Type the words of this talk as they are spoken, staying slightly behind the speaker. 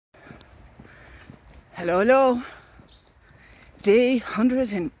Hello, hello. Day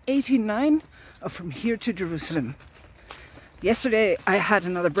 189 of From Here to Jerusalem. Yesterday I had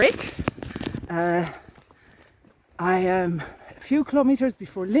another break. I am a few kilometers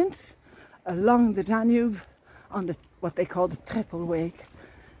before Linz, along the Danube, on what they call the Treppelweg.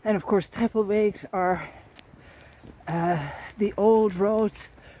 And of course Treppelwegs are the old roads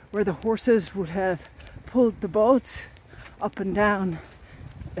where the horses would have pulled the boats up and down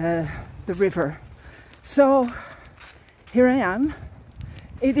the river. So here I am.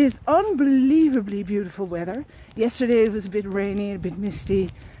 It is unbelievably beautiful weather. Yesterday it was a bit rainy, a bit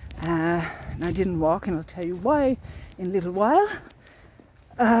misty, and I didn't walk, and I'll tell you why in a little while.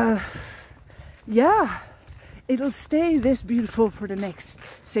 Yeah, it'll stay this beautiful for the next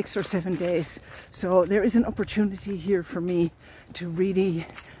 6 or 7 days. So there is an opportunity here for me to really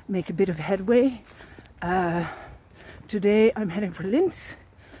make a bit of headway. Today I'm heading for Linz,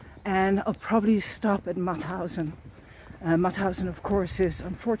 and I'll probably stop at Mauthausen. Mauthausen, of course, is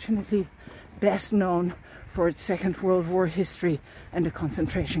unfortunately best known for its Second World War history and the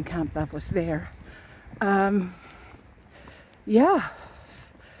concentration camp that was there. Yeah,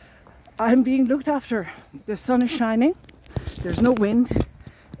 I'm being looked after. The sun is shining, there's no wind,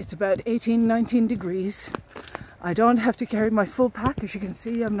 it's about 18-19 degrees. I don't have to carry my full pack. As you can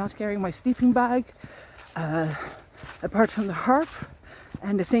see, I'm not carrying my sleeping bag, apart from the harp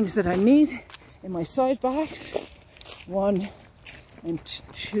and the things that I need in my side bags. 1 and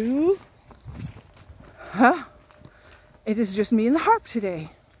 2. It is just me and the harp today.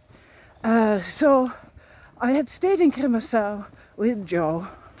 So I had stayed in Puchenau with Joe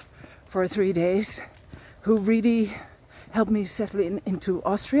for 3 days, who really helped me settle into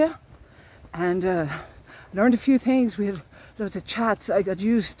Austria, and learned a few things. We had loads of chats. I got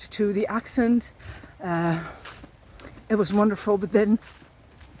used to the accent. It was wonderful, but then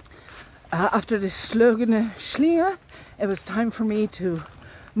after the slogene Schlinge, it was time for me to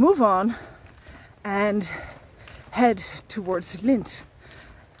move on and head towards Linz.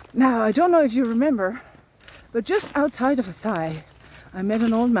 Now, I don't know if you remember, but just outside of Athai, I met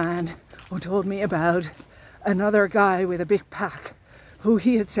an old man who told me about another guy with a big pack, who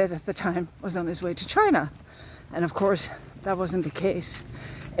he had said at the time was on his way to China. And of course, that wasn't the case.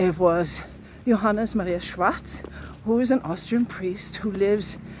 It was Johannes Maria Schwarz, who is an Austrian priest who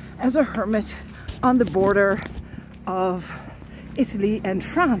lives as a hermit on the border of Italy and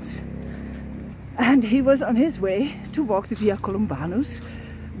France. And he was on his way to walk the Via Columbanus,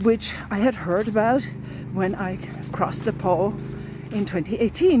 which I had heard about when I crossed the Po in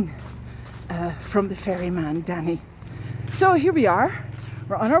 2018 from the ferryman Danny. So here we are,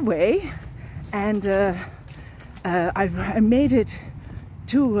 we're on our way, and I made it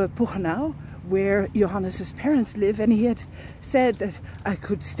to Puchenau, where Johannes's parents live, and he had said that I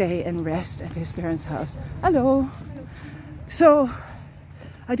could stay and rest at his parents' house. Hello. So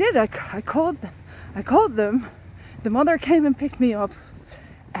I did. I called them. The mother came and picked me up,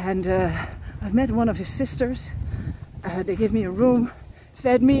 and I've met one of his sisters. They gave me a room,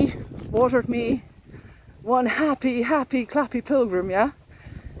 fed me, watered me. One happy, clappy pilgrim, yeah.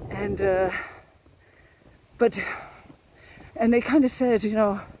 And they kind of said, you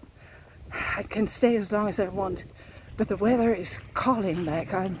know, I can stay as long as I want, but the weather is calling.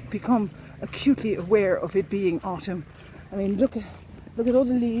 Like, I've become acutely aware of it being autumn. I mean, look at all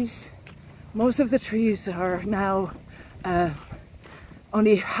the leaves. Most of the trees are now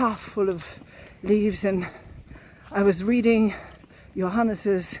only half full of leaves, and I was reading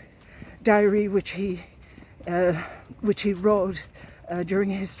Johannes's diary, which he wrote during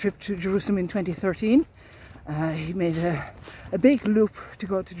his trip to Jerusalem in 2013. He made a big loop to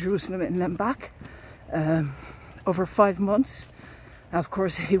go to Jerusalem and then back over 5 months. Of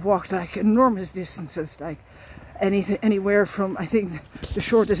course, he walked like enormous distances, like anywhere from, I think the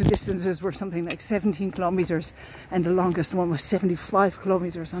shortest distances were something like 17 kilometers, and the longest one was 75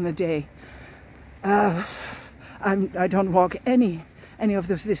 kilometers on a day. I don't walk any of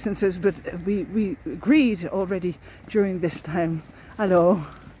those distances, but we agreed already during this time, hello,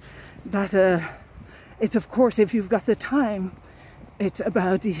 that it's, of course, if you've got the time, it's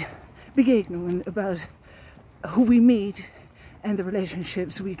about the Begegnung, and about who we meet and the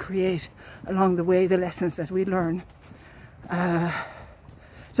relationships we create along the way, the lessons that we learn.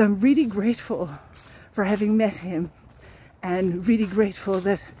 So I'm really grateful for having met him, and really grateful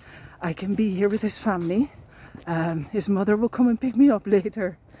that I can be here with his family. His mother will come and pick me up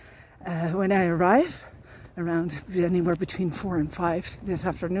later when I arrive, around anywhere between 4 and 5 this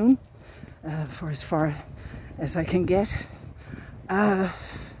afternoon, for as far as I can get.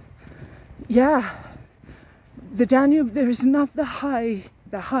 Yeah, the Danube, there's not the high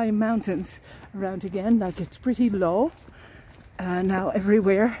the high mountains around again. Like, it's pretty low now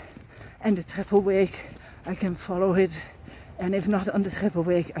everywhere, and the Trippelweg, I can follow it, and if not on the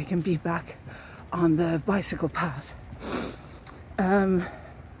Trippelweg, I can be back on the bicycle path.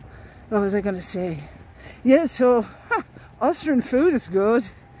 What was I going to say? Yeah, so Austrian food is good.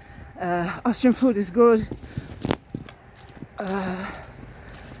 Austrian food is good.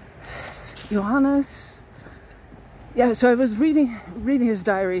 Johannes. Yeah, so I was reading his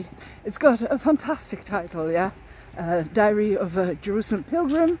diary. It's got a fantastic title, yeah. Diary of a Jerusalem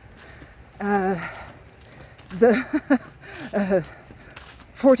Pilgrim. The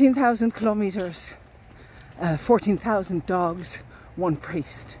 14,000 kilometers, 14,000 dogs, one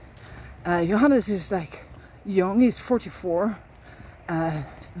priest. Johannes is like young, he's 44.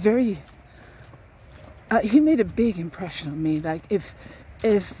 He made a big impression on me. Like, if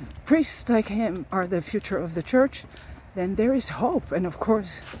priests like him are the future of the church, then there is hope. And of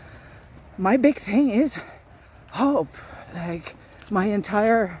course, my big thing is hope. Like, my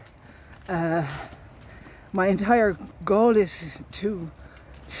entire goal is to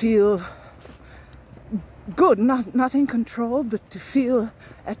feel good, not in control, but to feel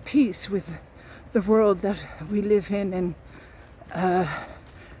at peace with the world that we live in, and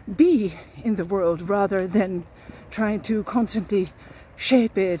be in the world rather than trying to constantly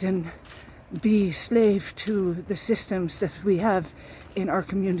shape it and be slave to the systems that we have in our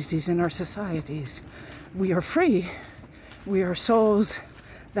communities and our societies. We are free. We are souls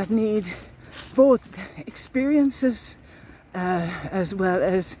that need both experiences as well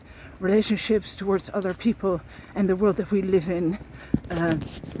as relationships towards other people and the world that we live in.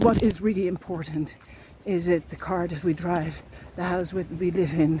 What is really important? Is it the car that we drive, the house we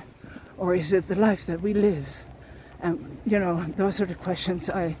live in, or is it the life that we live? You know, those are the questions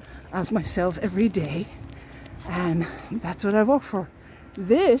I ask myself every day, and that's what I work for.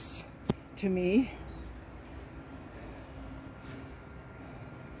 This, to me,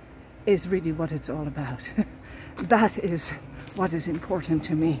 is really what it's all about. That is what is important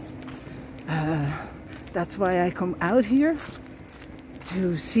to me. That's why I come out here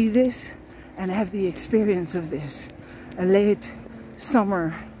to see this and have the experience of this. A late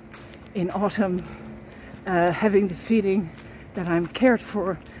summer in autumn, having the feeling that I'm cared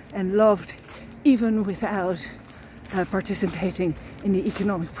for and loved, even without participating in the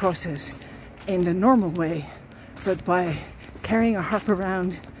economic process in the normal way, but by carrying a harp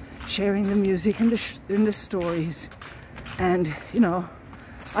around, sharing the music and the stories. And, you know,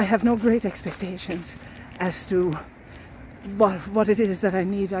 I have no great expectations as to what it is that I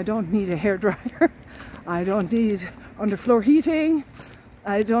need. I don't need a hairdryer. I don't need underfloor heating.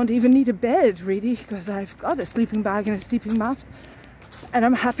 I don't even need a bed, really, because I've got a sleeping bag and a sleeping mat. And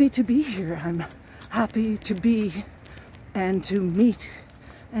I'm happy to be here. I'm happy to be and to meet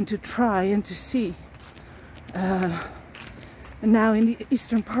and to try and to see. And now in the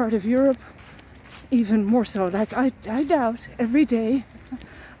eastern part of Europe, even more so. Like, I doubt every day.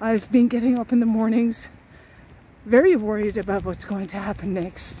 I've been getting up in the mornings very worried about what's going to happen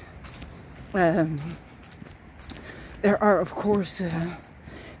next. There are, of course,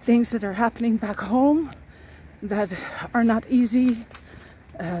 things that are happening back home that are not easy.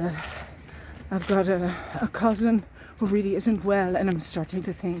 I've got a cousin who really isn't well, and I'm starting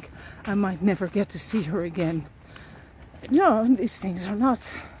to think I might never get to see her again. No, these things are not,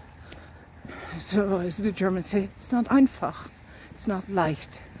 so as the Germans say, it's not einfach. It's not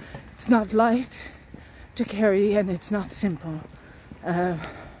light. It's not light to carry, and it's not simple.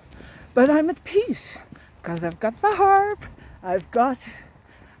 But I'm at peace because I've got the harp. I've got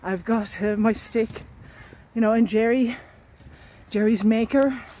my stick, you know. And Jerry's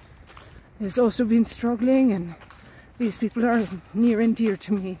maker has also been struggling, and these people are near and dear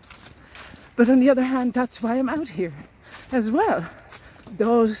to me. But on the other hand, that's why I'm out here as well.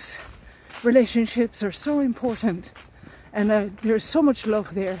 Those relationships are so important, and there's so much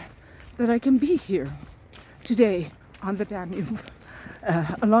love there that I can be here today on the Danube,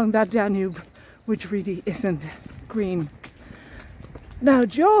 along that Danube, which really isn't green. Now,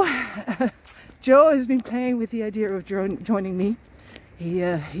 Joe has been playing with the idea of joining me.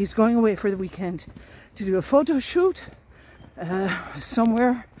 He's going away for the weekend to do a photo shoot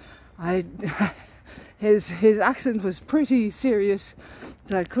somewhere. His accent was pretty serious,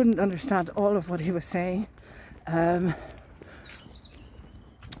 so I couldn't understand all of what he was saying.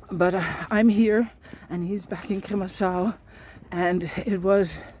 But I'm here, and he's back in Puchenau, and it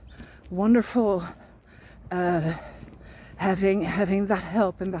was wonderful having that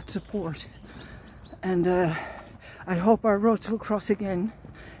help and that support. And I hope our roads will cross again.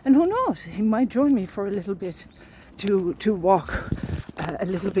 And who knows, he might join me for a little bit to walk a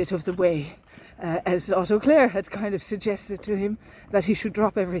little bit of the way, as Otto Clare had kind of suggested to him that he should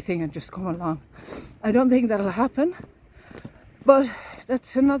drop everything and just come along. I don't think that'll happen, but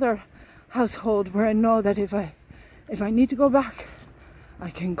that's another household where I know that if I need to go back, I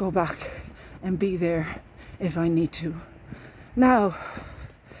can go back and be there if I need to. Now,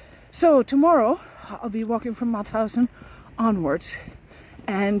 so tomorrow I'll be walking from Mauthausen onwards,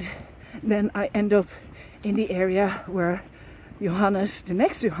 and then I end up in the area where Johannes, the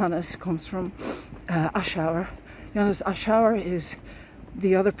next Johannes, comes from, Aschauer. Johannes Aschauer is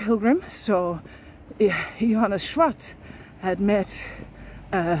the other pilgrim. So Johannes Schwartz had met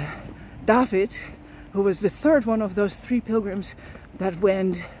David, who was the third one of those 3 pilgrims that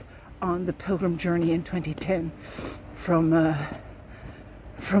went on the pilgrim journey in 2010 from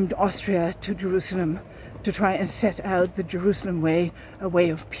Austria to Jerusalem to try and set out the Jerusalem way, a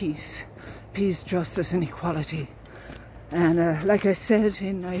way of peace, justice and equality. And like I said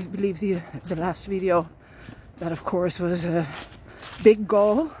in, I believe, the last video, that of course was a big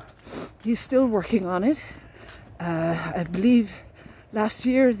goal. He's still working on it. I believe last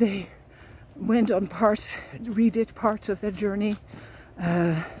year they went on redid parts of their journey.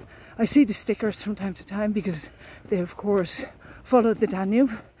 I see the stickers from time to time because they of course followed the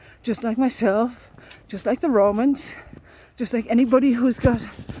Danube, just like myself, just like the Romans, just like anybody who's got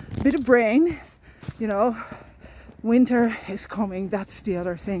a bit of brain, you know. Winter is coming, that's the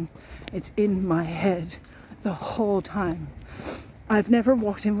other thing. It's in my head the whole time. I've never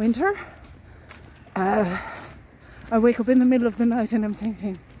walked in winter. I wake up in the middle of the night and I'm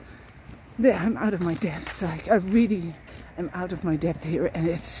thinking, yeah, I'm out of my depth. Like, I really am out of my depth here, and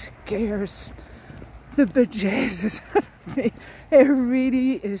it scares the bejesus out of me. It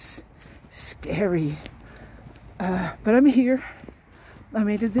really is scary. But I'm here. I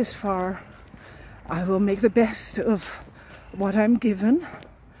made it this far. I will make the best of what I'm given.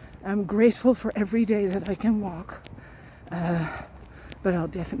 I'm grateful for every day that I can walk. But I'll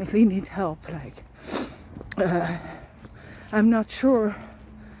definitely need help. Like, I'm not sure,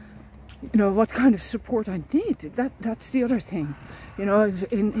 you know, what kind of support I need. That's the other thing. You know,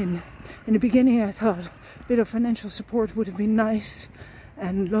 in the beginning I thought a bit of financial support would have been nice,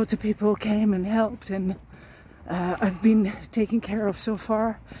 and loads of people came and helped, and I've been taken care of so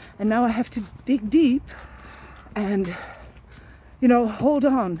far. And now I have to dig deep and, you know, hold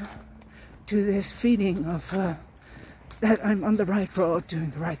on to this feeling of that I'm on the right road,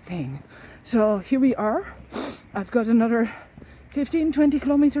 doing the right thing. So here we are. I've got another 15-20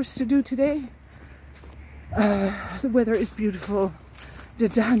 kilometers to do today. The weather is beautiful. The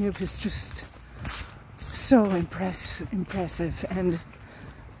Danube is just so impressive. And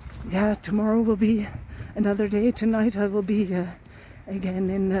yeah, tomorrow will be another day. Tonight I will be again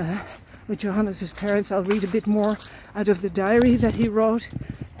in with Johannes' parents. I'll read a bit more out of the diary that he wrote.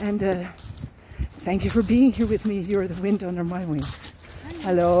 And thank you for being here with me. You're the wind under my wings.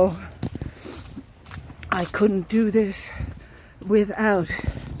 Hello. I couldn't do this without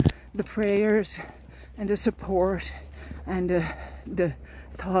the prayers and the support and the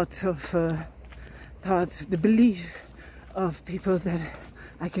thoughts of the belief of people that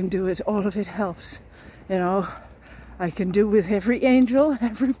I can do it. All of it helps, you know. I can do with every angel,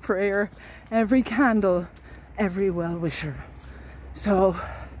 every prayer, every candle, every well-wisher. So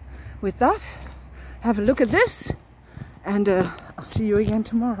with that, have a look at this, and I'll see you again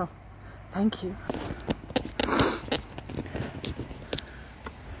tomorrow. Thank you.